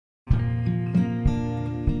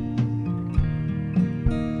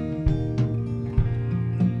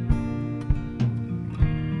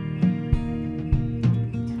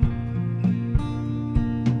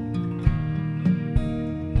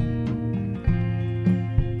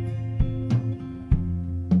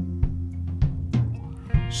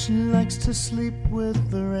She likes to sleep with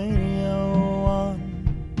the radio on,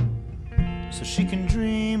 so she can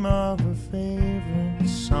dream of her favorite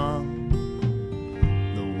song,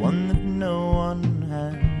 the one that no one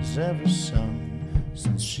has ever sung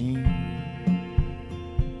since she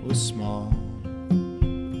was small.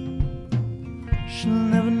 She'll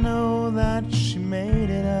never know that she made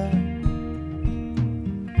it up.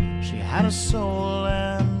 She had a soul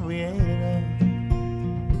and we ate it up,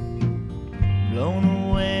 blown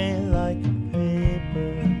away like a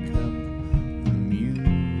paper cup. The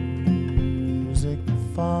music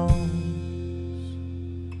falls.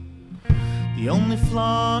 The only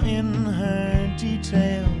flaw in her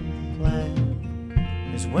detailed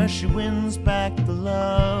plan is where she wins back the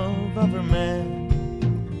love of her man.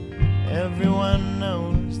 Everyone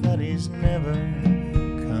knows that he's never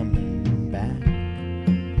coming back.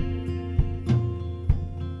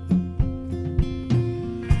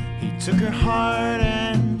 He took her heart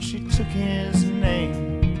and she took his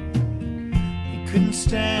name. He couldn't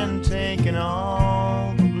stand taking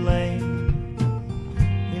all the blame.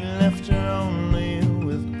 He left her only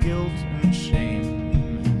with guilt and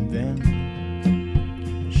shame. And then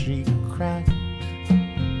she cracked.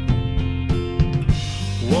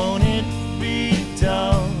 Won't it be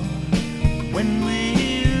dull when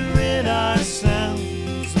we rid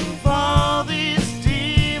ourselves of all these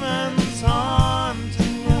demons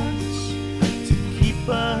haunting us to keep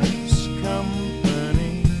us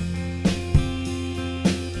company?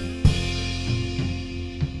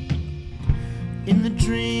 In the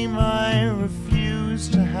dream I refuse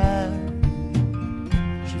to have,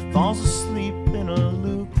 she falls asleep in a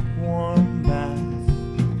lukewarm bath,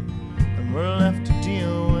 and we're left to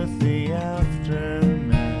deal with the aftermath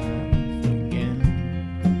again.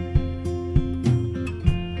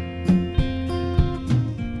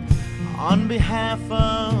 On behalf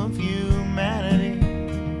of humanity,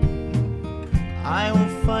 I will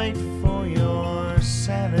fight for your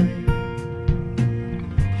sanity.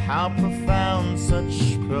 How profound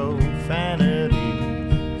such profanity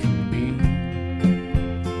can be.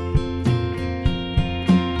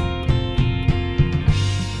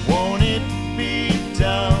 Won't it be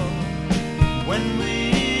dull when we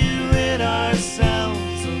rid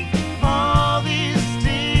ourselves of all these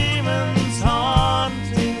demons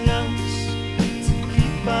haunting us to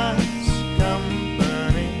keep us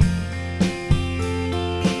company?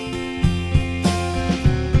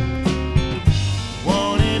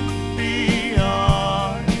 Won't it be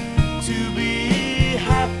hard to be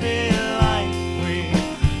happy like we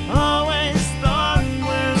always thought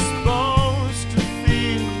we're supposed to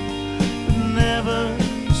feel, but never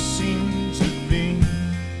seem to be?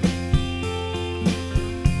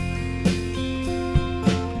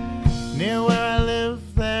 Near where I live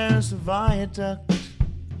there's a viaduct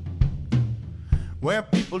where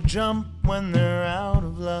people jump when they're out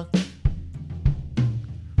of luck,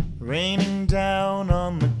 raining down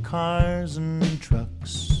on the cars and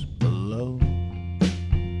trucks below.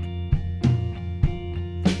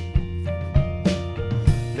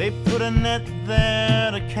 They put a net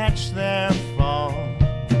there to catch their fall,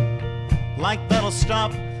 like that'll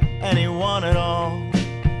stop anyone at all.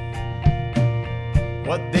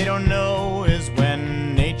 What they don't know is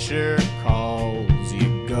when nature calls,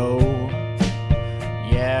 you go.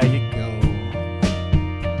 Yeah, you go.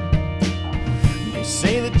 They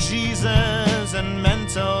say that Jesus and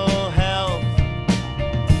mental health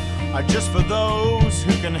are just for those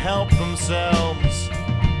who can help themselves.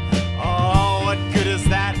 Oh, what good is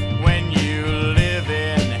that when you live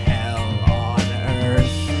in hell on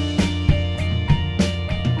earth?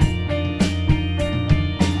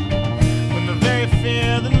 When the very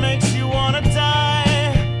fear that makes you want to die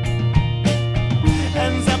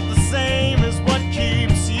ends up the same as what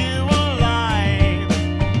keeps you alive.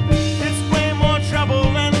 It's way more trouble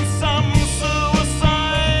than some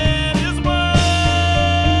suicide is worth.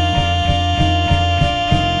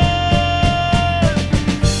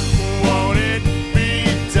 Won't it be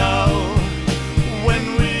dull when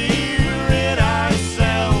we rid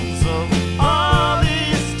ourselves of all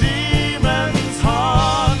these demons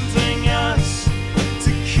haunting us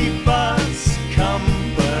to keep us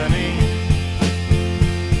company?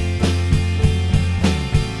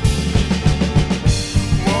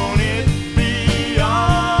 Won't it be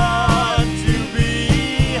hard to be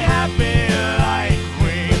happy like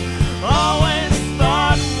we always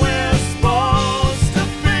thought we're supposed to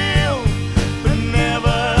feel, but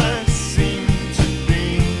never seem to be?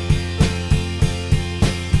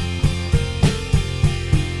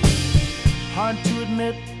 Hard to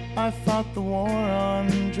admit I fought the war on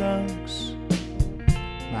drugs.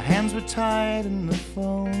 My hands were tied and the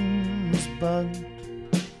phone was bugged.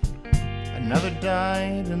 Another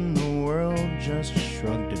died and the world just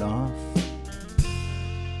shrugged it off.